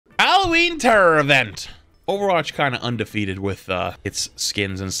Halloween terror event. Overwatch kind of undefeated with its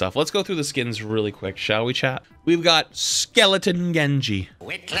skins and stuff. Let's go through the skins really quick, shall we, chat? We've got Skeleton Genji.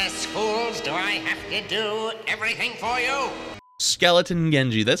 Witless fools, do I have to do everything for you? Skeleton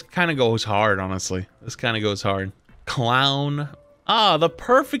Genji. This kind of goes hard, honestly. This kind of goes hard. Clown. Ah, the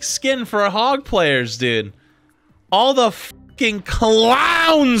perfect skin for hog players, dude. All the fucking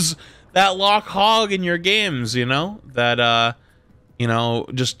clowns that lock hog in your games, you know? That, you know,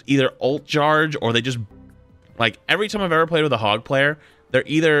 just either ult charge or they just... Like, every time I've ever played with a hog player, they're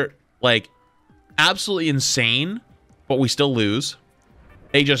either, like, absolutely insane, but we still lose.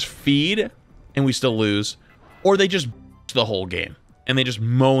 They just feed, and we still lose. Or they just the whole game, and they just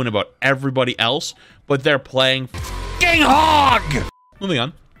moan about everybody else, but they're playing f***ing hog! Moving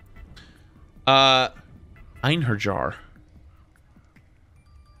on. Einherjar.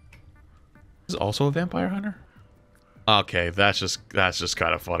 Is also a vampire hunter? Okay, that's just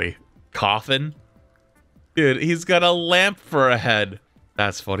kind of funny. Coffin? Dude, he's got a lamp for a head.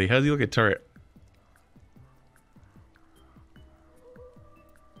 That's funny. How does he look at turret?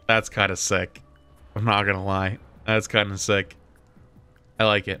 That's kind of sick. I'm not gonna lie. That's kind of sick. I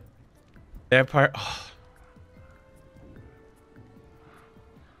like it. Vampire. Oh.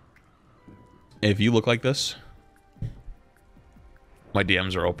 If you look like this, my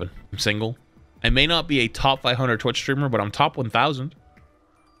DMs are open. I'm single. I may not be a top 500 Twitch streamer, but I'm top 1,000.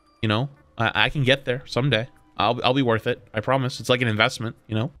 You know? I can get there someday. I'll be worth it. I promise. It's like an investment,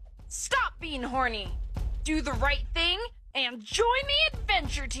 you know? Stop being horny. Do the right thing and join the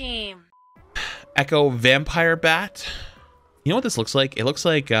adventure team. Echo Vampire Bat. You know what this looks like? It looks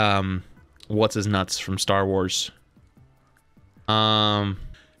like what's his nuts from Star Wars.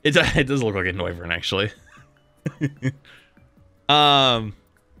 It does look like a Noivern, actually.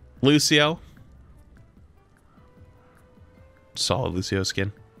 Lucio. Solid Lucio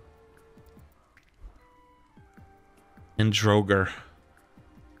skin. And Droger.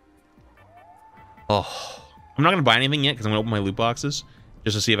 Oh, I'm not gonna buy anything yet because I'm gonna open my loot boxes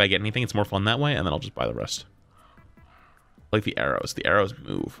just to see if I get anything. It's more fun that way, and then I'll just buy the rest. Like the arrows. The arrows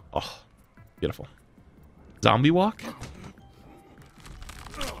move. Oh, beautiful. Zombie walk.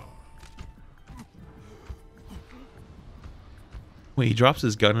 Wait, he drops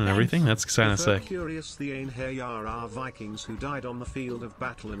his gun and everything? That's kind of sick. Curious, the Einherjar are Vikings who died on the field of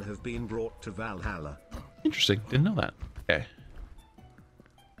battle and have been brought to Valhalla. Interesting. Didn't know that. Okay.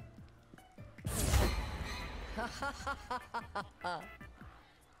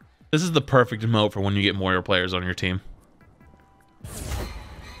 This is the perfect emote for when you get Moira players on your team.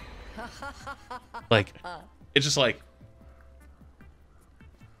 Like, it's just like...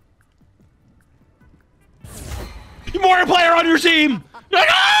 Moira player on your team! Like,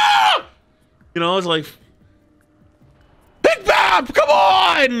 ah! You know, it's like... Big Bab, come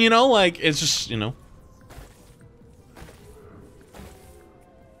on! You know, like, it's just, you know...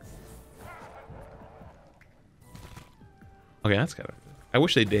 Okay, that's kind of... I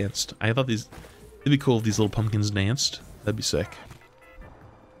wish they danced. I thought these... It'd be cool if these little pumpkins danced. That'd be sick.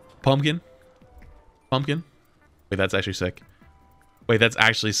 Pumpkin? Pumpkin? Wait, that's actually sick. Wait, that's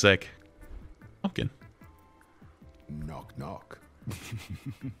actually sick. Pumpkin. Knock, knock.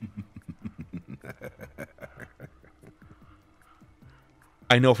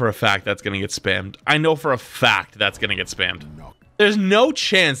 I know for a fact that's gonna get spammed. I know for a fact that's gonna get spammed. Knock. There's no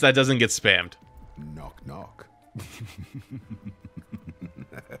chance that doesn't get spammed. Knock, knock.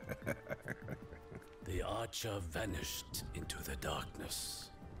 The archer vanished into the darkness.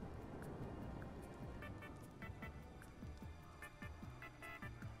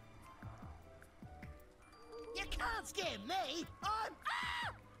 You can't scare me.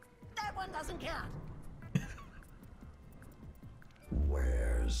 That one doesn't count.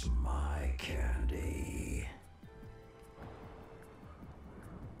 Where's my candy?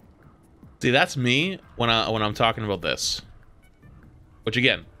 See, that's me when I'm talking about this. Which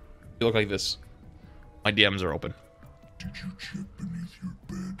again, you look like this. My DMs are open. Did you chip beneath your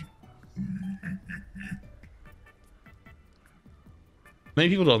bed? Many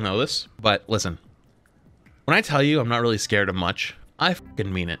people don't know this, but listen. When I tell you I'm not really scared of much, I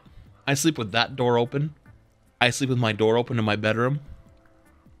fucking mean it. I sleep with that door open. I sleep with my door open in my bedroom.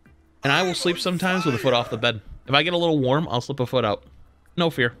 And I will sleep sometimes with a foot off the bed. If I get a little warm, I'll slip a foot out. No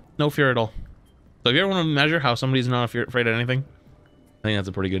fear. No fear at all. So if you ever want to measure how somebody's not afraid of anything, I think that's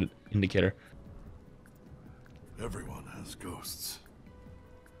a pretty good indicator. Everyone has ghosts.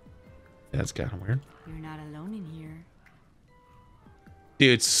 That's kind of weird. You're not alone in here.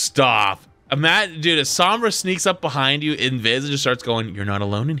 Dude, stop. Dude, if Sombra sneaks up behind you in Viz and just starts going, "You're not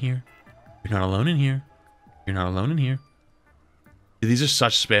alone in here. You're not alone in here. You're not alone in here." Dude, these are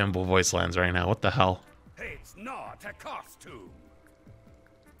such spammable voice lines right now. What the hell? It's not a costume.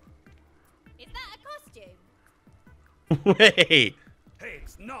 Is that a costume? Wait.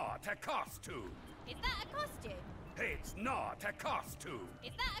 It's not a costume. Is that a costume? It's not a costume.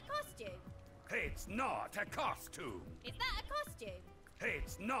 Is that a costume? It's not a costume. Is that a costume?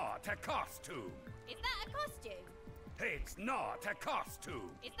 It's not a costume. Is that a costume? It's not a costume.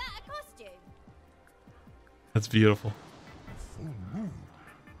 Is that a costume? That's beautiful. Full moon.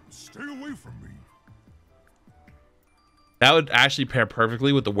 Stay away from me. That would actually pair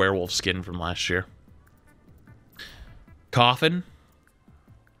perfectly with the werewolf skin from last year. Coffin.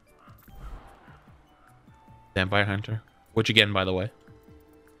 Vampire Hunter. Which again, by the way.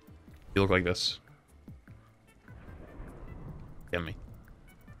 You look like this. Get me.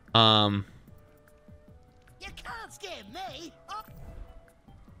 You can't scare me.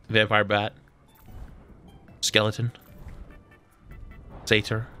 Vampire Bat. Skeleton.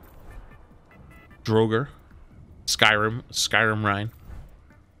 Satyr. Droger. Skyrim Rhine.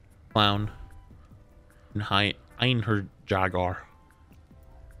 Clown. And Einher Jaguar.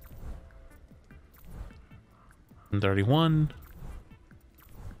 31.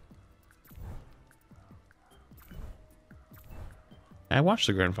 I watched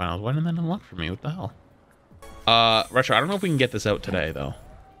the grand finals. Why didn't that unlock for me? What the hell? Retro, I don't know if we can get this out today, though.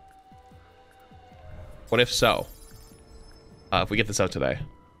 What if so? If we get this out today.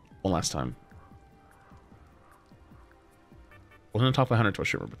 One last time. Wasn't it top 100 Twitch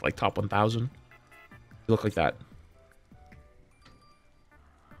streamer, but like top 1,000? You look like that.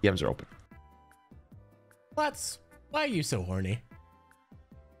 DMs are open. Why are you so horny?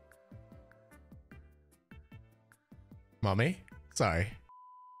 Mommy? Sorry.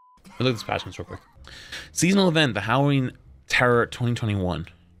 Look at this patch notes real quick. Seasonal event, the Halloween Terror 2021.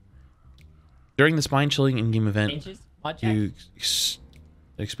 During the spine-chilling in-game event, Changes? Mod you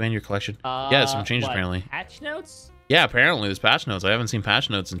expand your collection. Yeah, some changes what, apparently. Patch notes? Yeah, apparently there's patch notes. I haven't seen patch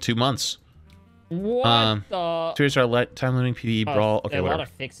notes in 2 months. What the? 2-star time limiting PvE brawl. Okay, a whatever. lot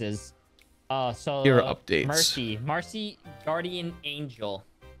of fixes. So Here are updates. Marcy, Guardian Angel.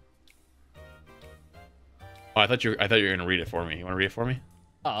 Oh, I thought you were gonna read it for me. You want to read it for me?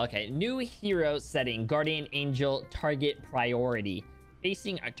 Oh, okay. New hero setting: Guardian Angel target priority.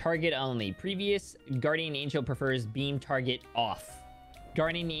 Facing a target only. Previous Guardian Angel prefers beam target off.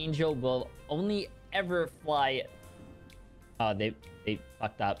 Guardian Angel will only ever fly. Oh, they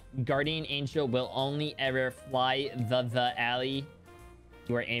fucked up. Guardian Angel will only ever fly the alley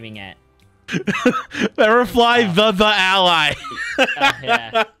you are aiming at. Never fly the ally.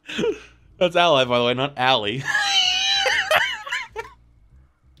 Yeah. That's ally, by the way, not alley.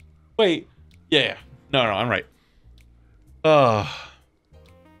 Wait. Yeah. No, I'm right.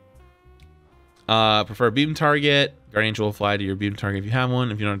 Prefer beam target. Guardian Angel will fly to your beam target if you have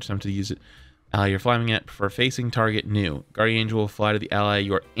one. If you don't attempt to use it, ally you're flying at. Prefer facing target new. Guardian Angel will fly to the ally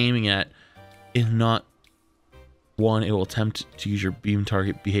you are aiming at. If not one, it will attempt to use your beam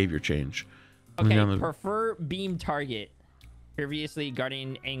target behavior change. Okay, prefer beam target. Previously,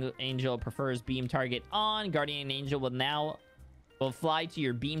 Guardian Angel prefers beam target on. Guardian Angel will fly to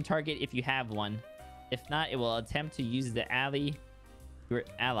your beam target if you have one. If not, it will attempt to use the ally,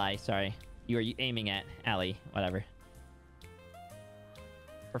 sorry. You are aiming at ally, whatever.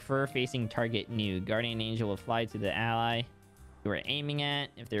 Prefer facing target new. Guardian Angel will fly to the ally you are aiming at.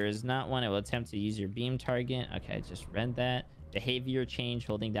 If there is not one, it will attempt to use your beam target. Okay, I just read that. Behavior change: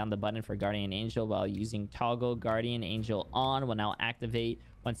 holding down the button for Guardian Angel while using toggle Guardian Angel on will now activate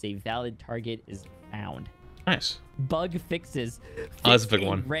once a valid target is found. Nice. Bug fixes. Oh, that's a big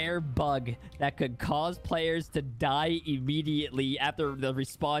one. Rare bug that could cause players to die immediately after the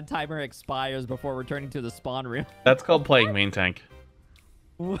respawn timer expires before returning to the spawn room. That's called playing main tank.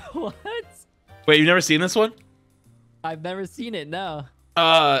 What? Wait, you've never seen this one? I've never seen it, no.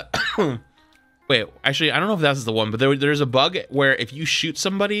 Wait, actually, I don't know if that's the one, but there's a bug where if you shoot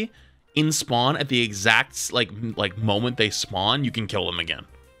somebody in spawn at the exact like moment they spawn, you can kill them again.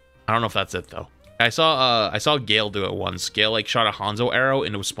 I don't know if that's it though. I saw Gale do it once. Gale like shot a Hanzo arrow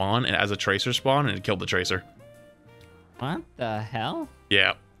into a spawn and as a tracer spawn and it killed the tracer. What the hell?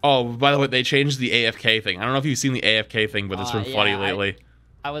 Yeah. Oh, by the way, they changed the AFK thing. I don't know if you've seen the AFK thing, but it's been funny lately.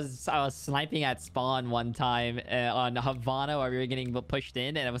 I was sniping at spawn one time on Havana while we were getting pushed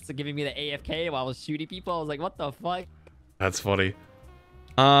in, and it was giving me the AFK while I was shooting people. I was like, what the fuck? That's funny.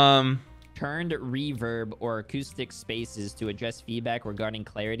 Turned reverb or acoustic spaces to address feedback regarding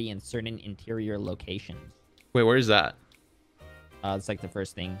clarity in certain interior locations. Wait, where is that? It's like the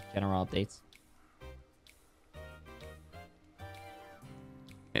first thing. General updates.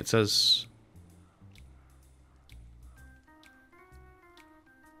 It says...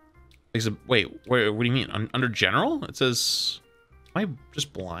 Wait, what do you mean? Under general? It says, am I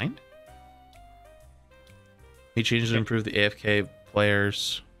just blind? He changes to improve the AFK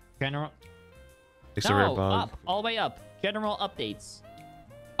players. General. Fix a rare bug. Up, all the way up. General updates.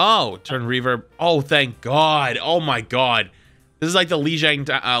 Oh, turn reverb. Oh, thank God. Oh my God. This is like the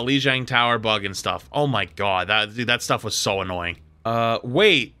Lijiang Tower bug and stuff. Oh my God, that stuff was so annoying.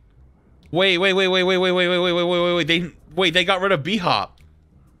 Wait, they got rid of BHOP.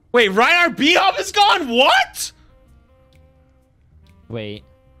 Wait, Reinhardt BHOP is gone. What? Wait.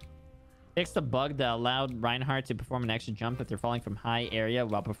 Fix the bug that allowed Reinhardt to perform an extra jump if they're falling from high area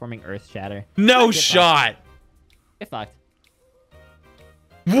while performing Earth Shatter. No shot. Get fucked.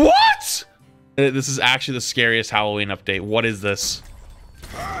 What? This is actually the scariest Halloween update. What is this?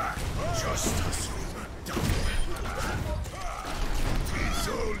 Justice. This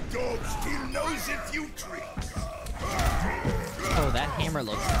old dog still knows a few tricks. Oh, that hammer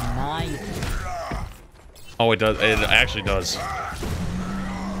looks nice. Oh, it does. It actually does. Do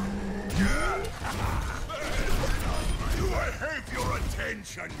I have your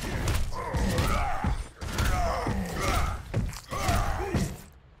attention yet?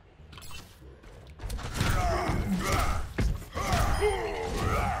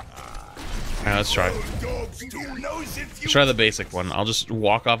 Alright, let's try. Let's try the basic one. I'll just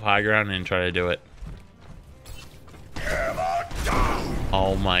walk off high ground and try to do it.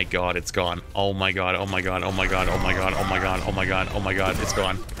 Oh my God, it's gone. Oh my God, oh my God, oh my God, oh my God, oh my God, oh my God, oh my God, it's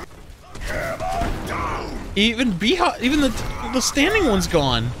gone. Even even the standing one's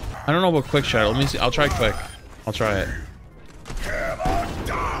gone. I don't know about quick shot. Let me see. I'll try quick. I'll try it.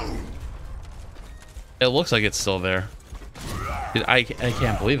 It looks like it's still there. Dude, I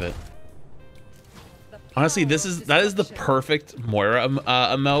can't believe it. Honestly, that is the perfect Moira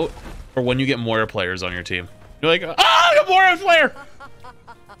emote for when you get Moira players on your team. You're like, ah, a Moira player!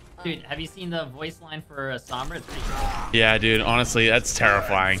 Dude, have you seen the voice line for Sombra? It's pretty cool. Yeah, dude, honestly, that's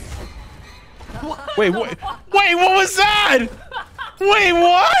terrifying. Wait, what was that? Wait,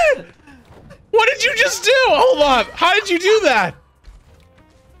 what? What did you just do? Hold on. How did you do that?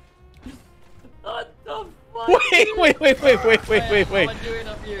 What the fuck? Wait. I'm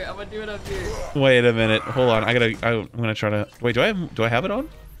gonna do it up here. Wait a minute. Hold on. I'm gonna try to. Wait, do I have it on?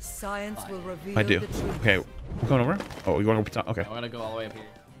 Science will reveal I do. the truth. Okay, we're going over. Oh, you want to go? Okay. I'm gonna go all the way up here.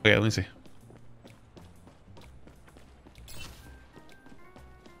 Okay, let me see.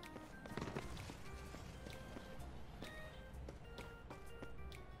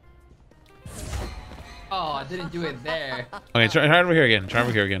 Oh, I didn't do it there. Okay, try over here again. Try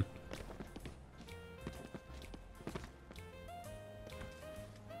over here again.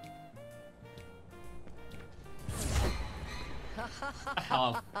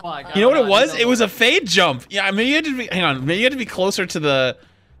 Oh, fuck. You know what it was? It was a fade jump. Yeah, maybe you had to be. Hang on. Maybe you had to be closer to the.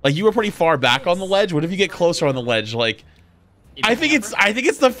 Like you were pretty far back on the ledge. What if you get closer on the ledge? Like, I think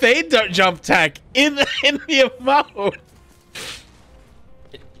it's the fade jump tech in the emote.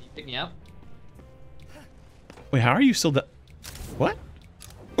 Can you pick me up? Wait, how are you still? What?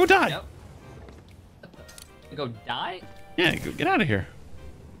 Go die. Yep. Go die? Yeah, get out of here.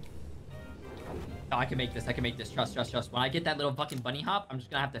 Oh, I can make this. Trust. When I get that little fucking bunny hop, I'm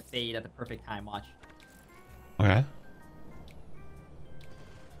just gonna have to fade at the perfect time. Watch. Okay.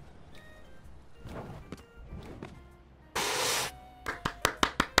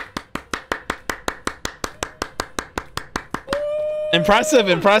 Impressive.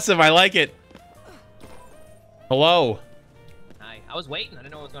 I like it. Hello. Hi. I was waiting. I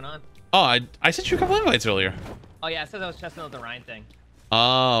didn't know what was going on. Oh, I sent you a couple invites earlier. Oh yeah, it says I was testing out the REIN thing.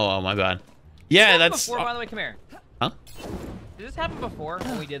 Oh, my bad. Yeah, that's. Before, by the way, come here. Huh? Did this happen before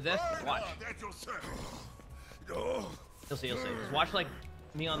when we did this? Watch. You'll see. Just watch like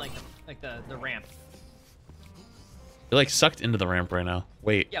me on like the ramp. You're like sucked into the ramp right now.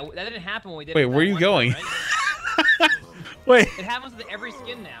 Wait. Yeah, that didn't happen when we did. Wait, where are you going? Time, right? Wait. It happens with every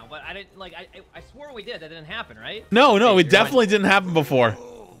skin now, but I didn't like. I swore we did. That didn't happen, right? No, it definitely didn't happen before.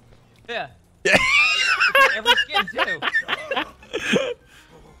 Yeah. Every skin too.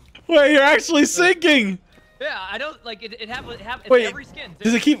 Wait, you're actually sinking. Yeah, I don't like it. It happens. Wait, every skin. Too.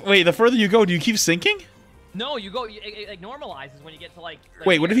 Does it keep? Wait, the further you go, do you keep sinking? No, you go. It like normalizes when you get to like.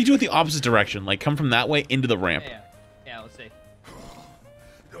 Wait, what if you do it the opposite direction? Like come from that way into the ramp. Yeah. Let's see.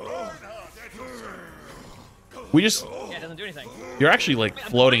 We just. Yeah, it doesn't do anything. You're actually like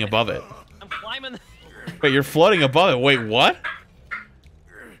floating above it. I'm climbing. Wait, you're floating above it. Wait, what?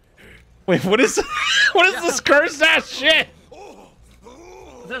 Wait, what is this cursed ass shit?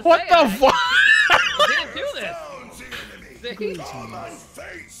 What the fuck? I didn't do this.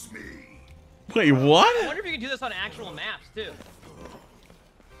 Wait, what? I wonder if you can do this on actual maps too.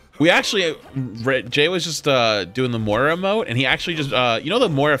 We actually, Jay was just doing the Moira emote, and he actually just, you know the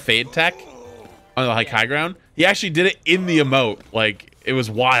Moira fade tech on the like high ground? He actually did it in the emote. Like, it was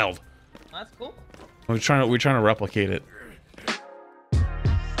wild. That's cool. We're trying to replicate it.